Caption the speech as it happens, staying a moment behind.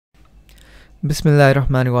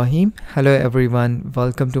Bismillahirrahmanirrahim. Hello everyone,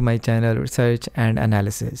 welcome to my channel Research and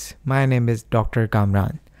Analysis. My name is Dr.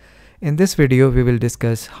 Kamran. In this video, we will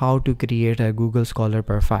discuss how to create a Google Scholar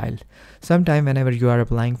profile. Sometime whenever you are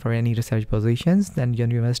applying for any research positions, then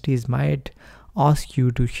universities might ask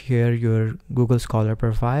you to share your Google Scholar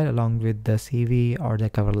profile along with the CV or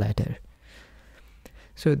the cover letter.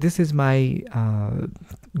 So this is my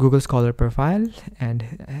Google Scholar profile, and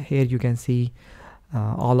here you can see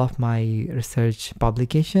all of my research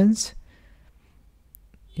publications,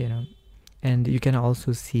 and you can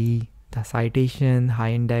also see the citation,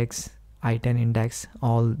 high index, I-10 index,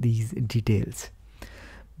 all these details.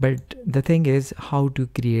 But the thing is how to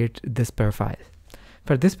create this profile.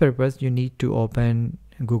 For this purpose, you need to open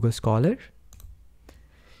Google Scholar.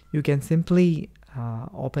 You can simply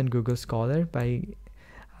open Google Scholar by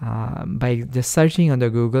just searching on the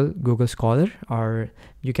Google Scholar, or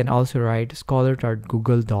you can also write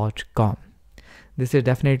scholar.google.com. This is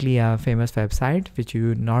definitely a famous website which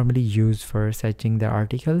you normally use for searching the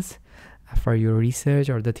articles for your research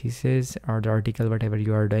or the thesis or the article, whatever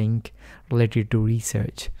you are doing related to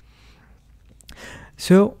research.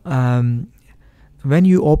 So when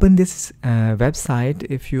you open this website,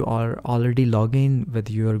 if you are already logged in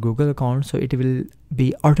with your Google account, so it will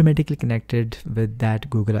be automatically connected with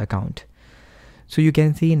that Google account. So you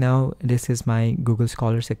can see now this is my Google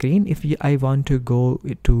Scholar screen. If I want to go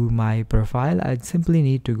to my profile, I simply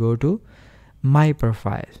need to go to my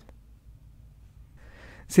profile.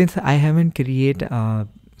 Since I haven't created a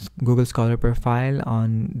Google Scholar profile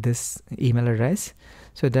on this email address,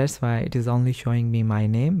 so that's why it is only showing me my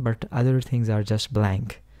name, but other things are just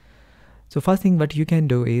blank. So first thing what you can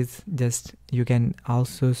do is you can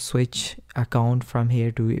also switch account from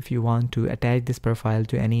here to, if you want to attach this profile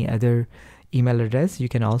to any other email address, you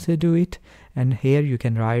can also do it. And here you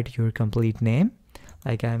can write your complete name,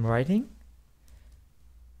 like I'm writing.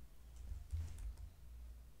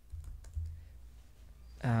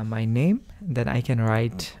 My name, then I can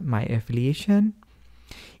write my affiliation,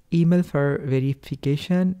 email for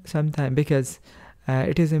verification sometime, because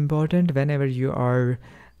it is important whenever you are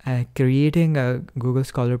creating a Google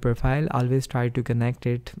Scholar profile, always try to connect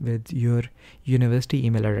it with your university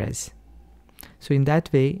email address. So in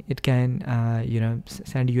that way it can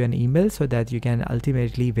send you an email so that you can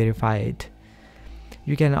ultimately verify it.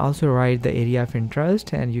 You can also write the area of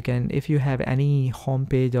interest, and you can, if you have any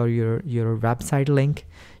homepage or your website link,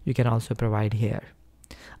 you can also provide here.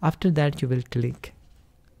 After that you will click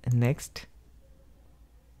next.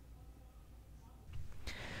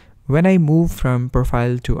 When I move from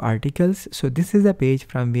profile to articles, so this is a page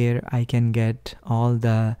from where I can get all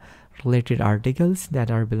the related articles that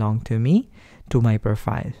are belong to me to my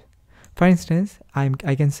profile. For instance,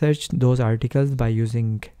 I can search those articles by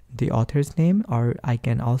using the author's name, or I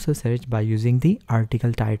can also search by using the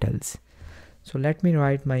article titles. So let me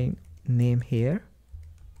write my name here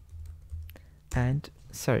and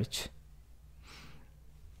search.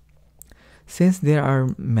 Since there are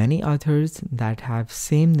many authors that have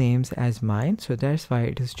same names as mine, so that's why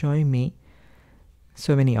it is showing me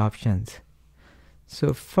so many options.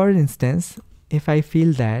 So for instance, if I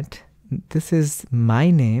feel that this is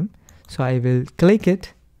my name, so I will click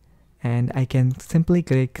it, and I can simply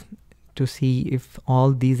click to see if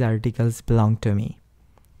all these articles belong to me.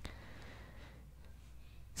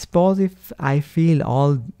 Suppose if I feel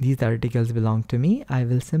all these articles belong to me, I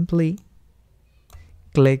will simply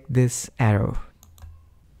click this arrow.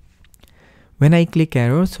 When I click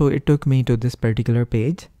arrow, so it took me to this particular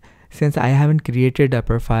page. Since I haven't created a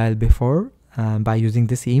profile before by using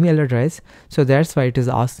this email address, so that's why it is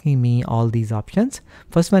asking me all these options.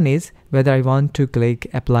 First one is whether I want to click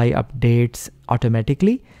apply updates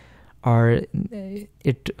automatically, or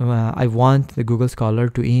I want the Google Scholar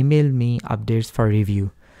to email me updates for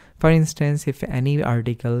review. For instance, if any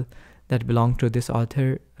article that belong to this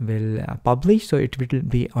author will publish, so it will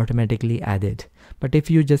be automatically added. But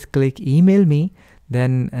if you just click email me,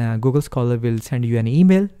 then Google Scholar will send you an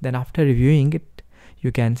email. Then after reviewing it,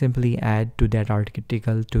 you can simply add to that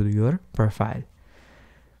article to your profile.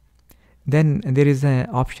 Then there is an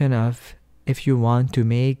option of if you want to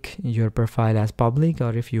make your profile as public,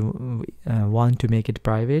 or if you want to make it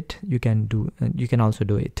private, you can also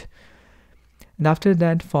do it. And after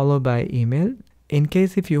that, followed by email. In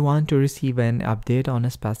case if you want to receive an update on a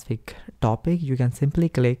specific topic, you can simply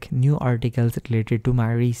click new articles related to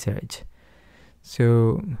my research.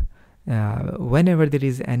 So whenever there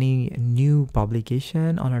is any new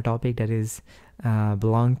publication on a topic that is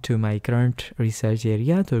belong to my current research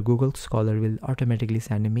area, so Google Scholar will automatically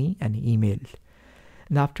send me an email.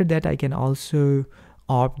 And after that, I can also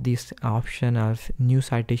opt this option of new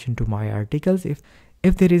citation to my articles.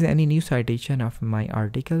 If there is any new citation of my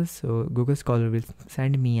articles, so Google Scholar will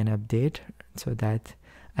send me an update so that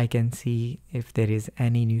I can see if there is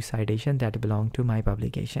any new citation that belong to my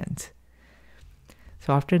publications.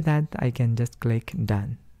 So after that, I can just click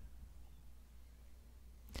done.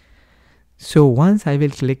 So once I will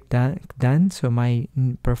click done, so my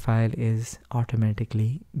profile is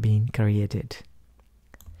automatically being created.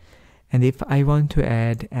 And if I want to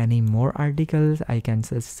add any more articles, I can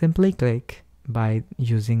just simply click by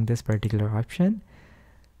using this particular option,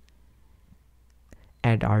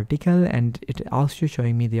 add article, and it also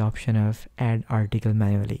showing me the option of add article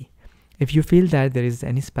manually. If you feel that there is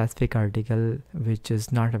any specific article which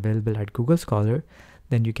is not available at Google Scholar,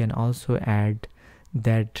 then you can also add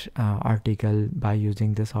that article by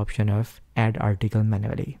using this option of add article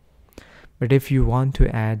manually. But if you want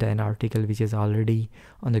to add an article which is already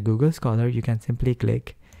on the Google Scholar, you can simply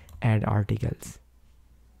click add articles.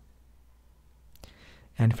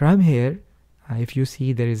 And from here, if you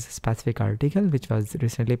see there is a specific article which was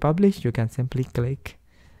recently published, you can simply click,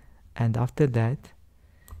 and after that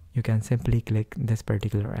you can simply click this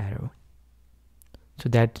particular arrow. So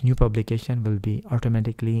that new publication will be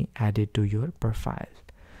automatically added to your profile.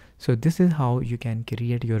 So this is how you can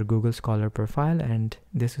create your Google Scholar profile, and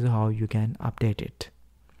this is how you can update it.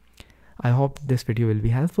 I hope this video will be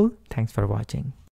helpful. Thanks for watching.